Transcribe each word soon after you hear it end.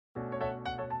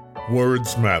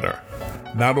Words matter.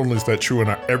 Not only is that true in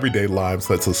our everyday lives,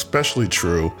 that's especially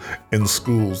true in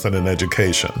schools and in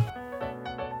education.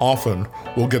 Often,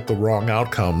 we'll get the wrong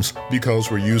outcomes because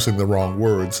we're using the wrong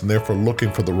words and therefore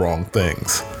looking for the wrong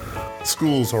things.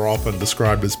 Schools are often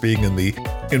described as being in the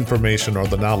information or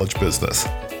the knowledge business,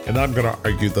 and I'm going to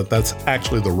argue that that's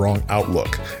actually the wrong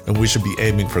outlook, and we should be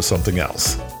aiming for something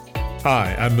else.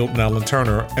 Hi, I'm Milton Allen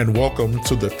Turner, and welcome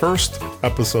to the first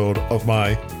episode of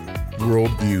my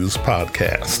Worldviews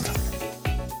podcast.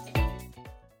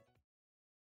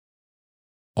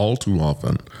 All too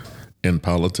often, in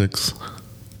politics,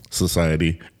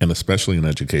 society, and especially in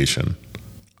education,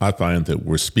 I find that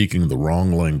we're speaking the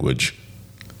wrong language.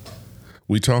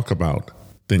 We talk about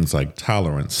things like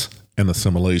tolerance and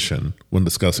assimilation when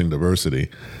discussing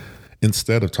diversity,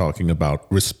 instead of talking about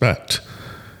respect,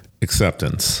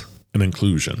 acceptance, and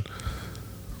inclusion.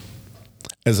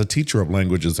 As a teacher of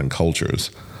languages and cultures,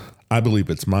 I believe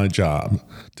it's my job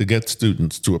to get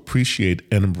students to appreciate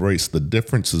and embrace the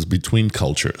differences between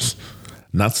cultures,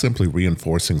 not simply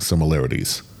reinforcing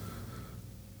similarities.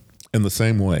 In the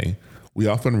same way, we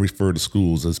often refer to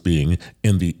schools as being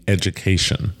in the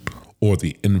education or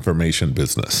the information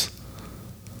business.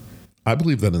 I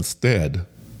believe that instead,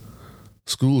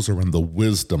 schools are in the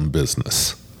wisdom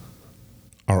business.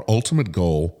 Our ultimate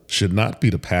goal should not be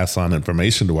to pass on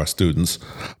information to our students,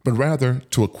 but rather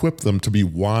to equip them to be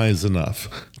wise enough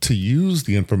to use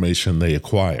the information they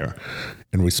acquire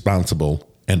in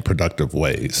responsible and productive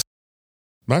ways.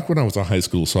 Back when I was a high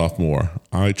school sophomore,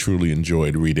 I truly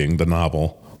enjoyed reading the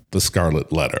novel The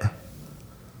Scarlet Letter.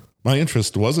 My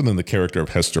interest wasn't in the character of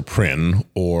Hester Prynne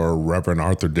or Reverend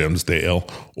Arthur Dimmesdale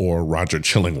or Roger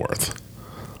Chillingworth,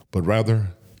 but rather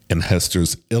in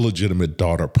Hester's illegitimate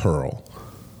daughter Pearl,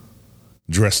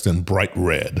 dressed in bright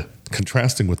red,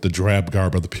 contrasting with the drab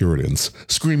garb of the Puritans,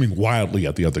 screaming wildly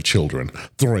at the other children,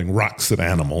 throwing rocks at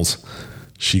animals.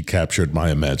 She captured my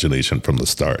imagination from the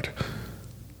start.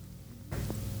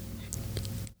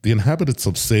 The inhabitants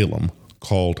of Salem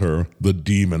called her the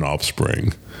demon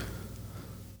offspring.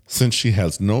 Since she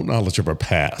has no knowledge of her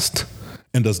past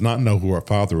and does not know who her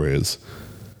father is,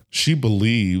 she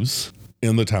believes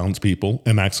in the townspeople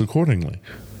and acts accordingly.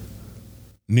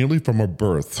 Nearly from her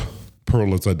birth,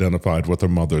 Pearl is identified with her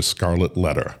mother's scarlet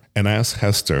letter and asks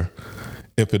Hester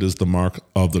if it is the mark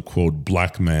of the, quote,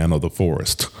 black man of the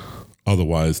forest,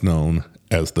 otherwise known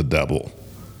as the devil.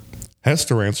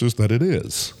 Hester answers that it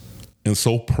is, and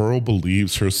so Pearl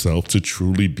believes herself to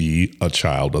truly be a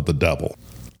child of the devil.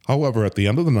 However, at the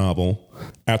end of the novel,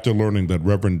 after learning that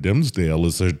Reverend Dimmesdale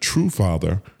is her true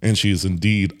father and she is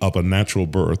indeed of a natural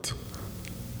birth,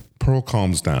 Pearl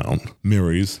calms down,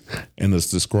 marries, and is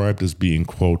described as being,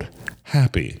 quote,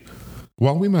 happy.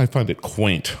 While we might find it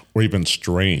quaint or even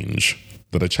strange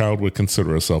that a child would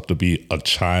consider herself to be a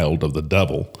child of the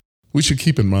devil, we should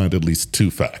keep in mind at least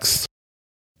two facts.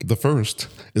 The first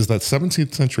is that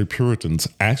 17th century Puritans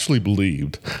actually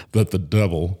believed that the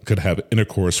devil could have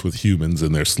intercourse with humans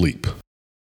in their sleep.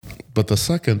 But the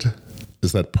second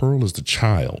is that Pearl is the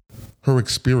child. Her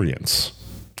experience,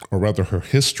 or rather her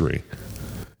history,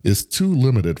 is too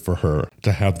limited for her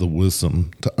to have the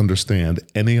wisdom to understand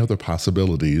any other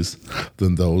possibilities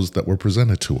than those that were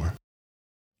presented to her.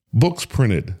 Books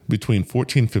printed between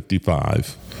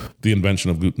 1455, the invention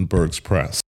of Gutenberg's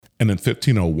press, and in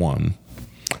 1501,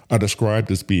 are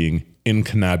described as being in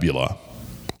cannabula,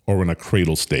 or in a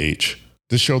cradle stage,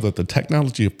 to show that the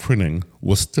technology of printing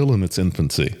was still in its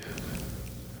infancy.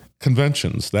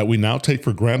 Conventions that we now take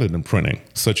for granted in printing,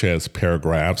 such as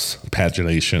paragraphs,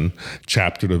 pagination,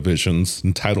 chapter divisions,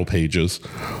 and title pages,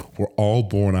 were all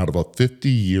born out of a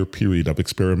 50-year period of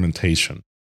experimentation.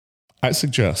 I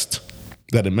suggest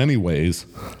that in many ways,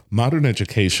 modern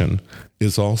education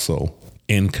is also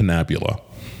in cannabula,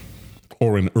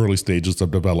 or in early stages of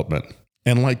development,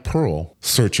 and like Pearl,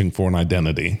 searching for an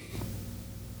identity.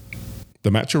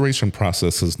 The maturation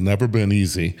process has never been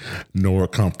easy nor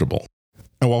comfortable.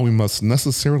 And while we must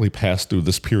necessarily pass through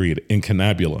this period in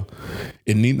cannabula,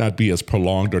 it need not be as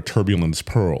prolonged or turbulent as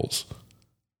Pearl's.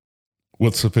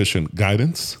 With sufficient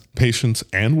guidance, patience,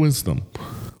 and wisdom,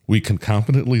 we can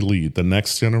confidently lead the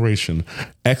next generation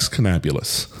ex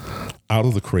cannabulus out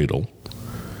of the cradle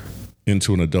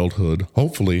into an adulthood,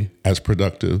 hopefully as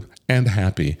productive and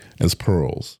happy as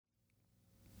Pearl's.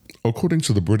 According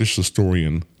to the British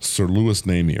historian Sir Lewis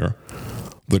Namier,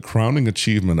 the crowning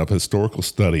achievement of historical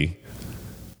study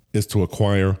is to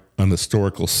acquire an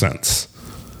historical sense.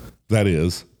 That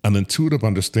is, an intuitive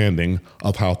understanding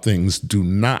of how things do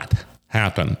not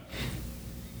happen.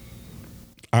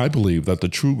 I believe that the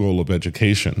true goal of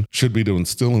education should be to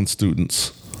instill in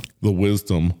students the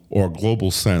wisdom or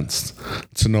global sense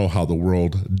to know how the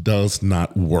world does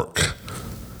not work.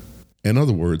 In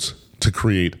other words, to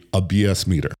create a BS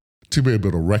meter, to be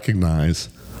able to recognize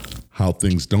how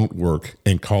things don't work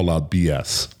and call out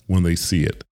BS when they see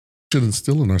it. We should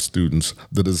instill in our students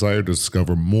the desire to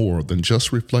discover more than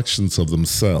just reflections of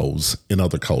themselves in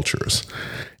other cultures,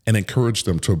 and encourage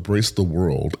them to embrace the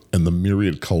world and the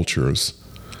myriad cultures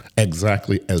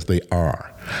exactly as they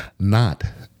are, not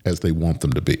as they want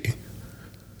them to be.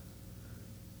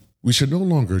 We should no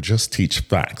longer just teach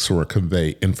facts or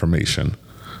convey information.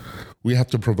 We have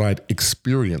to provide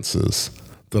experiences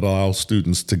that allow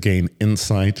students to gain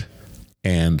insight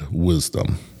and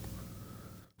wisdom.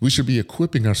 We should be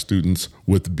equipping our students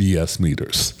with BS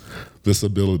meters, this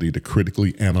ability to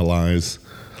critically analyze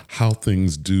how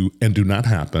things do and do not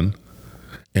happen,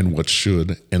 and what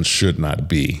should and should not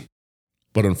be.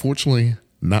 But unfortunately,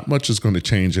 not much is going to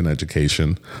change in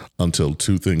education until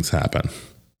two things happen.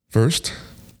 First,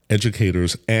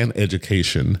 educators and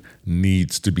education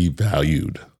needs to be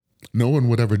valued. No one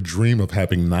would ever dream of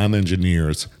having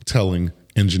non-engineers telling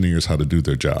engineers how to do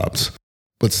their jobs.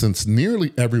 But since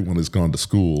nearly everyone has gone to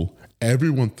school,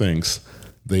 everyone thinks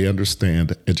they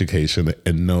understand education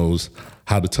and knows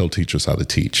how to tell teachers how to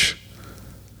teach.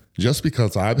 Just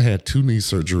because I've had 2 knee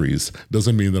surgeries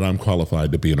doesn't mean that I'm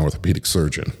qualified to be an orthopedic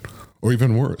surgeon. Or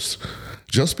even worse,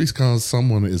 just because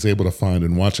someone is able to find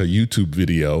and watch a YouTube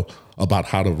video about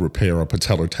how to repair a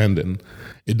patellar tendon,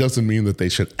 it doesn't mean that they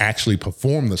should actually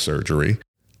perform the surgery.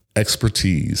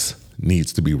 Expertise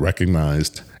needs to be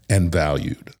recognized and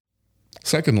valued.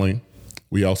 Secondly,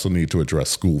 we also need to address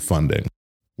school funding.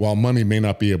 While money may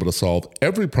not be able to solve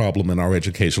every problem in our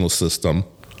educational system,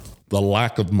 the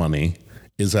lack of money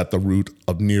is at the root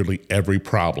of nearly every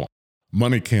problem.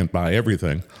 Money can't buy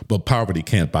everything, but poverty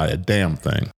can't buy a damn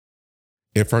thing.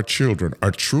 If our children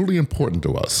are truly important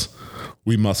to us,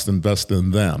 we must invest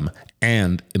in them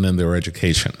and in their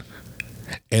education.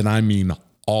 And I mean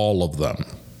all of them,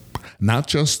 not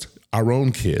just our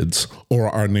own kids or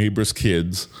our neighbors'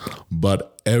 kids,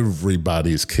 but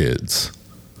everybody's kids.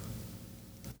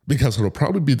 Because it'll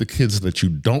probably be the kids that you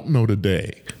don't know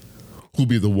today who'll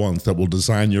be the ones that will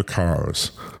design your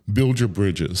cars, build your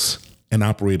bridges, and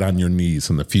operate on your knees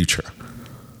in the future.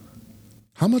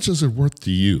 How much is it worth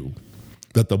to you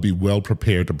that they'll be well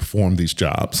prepared to perform these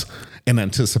jobs and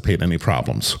anticipate any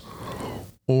problems?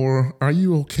 Or are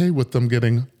you okay with them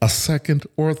getting a second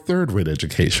or a third-rate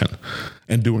education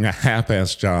and doing a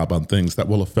half-assed job on things that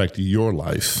will affect your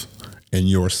life and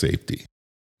your safety?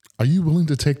 Are you willing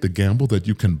to take the gamble that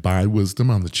you can buy wisdom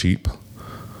on the cheap?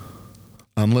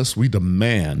 Unless we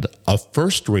demand a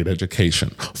first-rate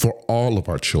education for all of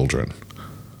our children,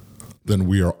 then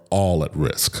we are all at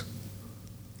risk.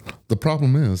 The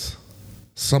problem is,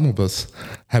 some of us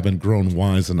haven't grown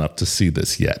wise enough to see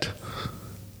this yet.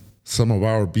 Some of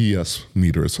our BS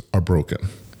meters are broken.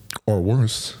 Or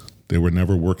worse, they were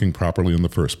never working properly in the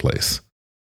first place.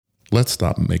 Let's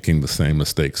stop making the same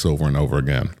mistakes over and over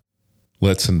again.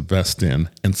 Let's invest in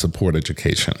and support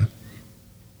education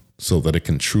so that it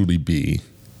can truly be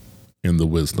in the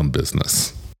wisdom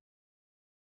business.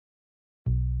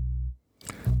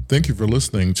 Thank you for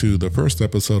listening to the first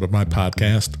episode of my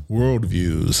podcast,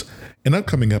 Worldviews. In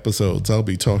upcoming episodes, I'll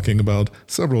be talking about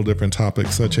several different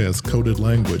topics such as coded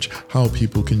language, how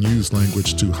people can use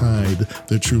language to hide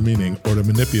their true meaning or to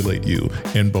manipulate you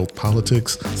in both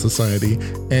politics, society,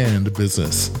 and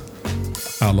business.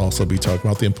 I'll also be talking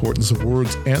about the importance of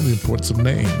words and the importance of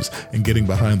names and getting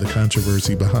behind the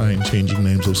controversy behind changing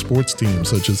names of sports teams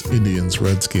such as Indians,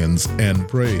 Redskins, and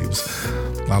Braves.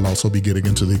 I'll also be getting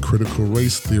into the critical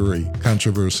race theory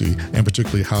controversy and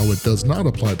particularly how it does not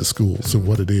apply to schools and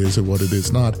what it is and what it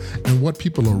is not and what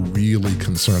people are really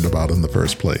concerned about in the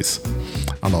first place.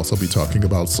 I'll also be talking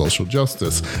about social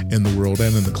justice in the world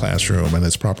and in the classroom and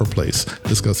its proper place,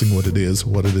 discussing what it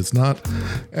is not,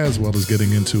 as well as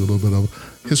getting into a little bit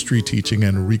of history teaching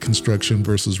and reconstruction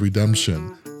versus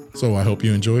redemption. So I hope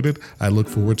you enjoyed it. I look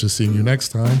forward to seeing you next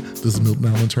time. This is Milton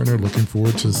Allen Turner looking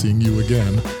forward to seeing you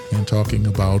again and talking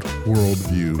about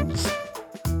worldviews.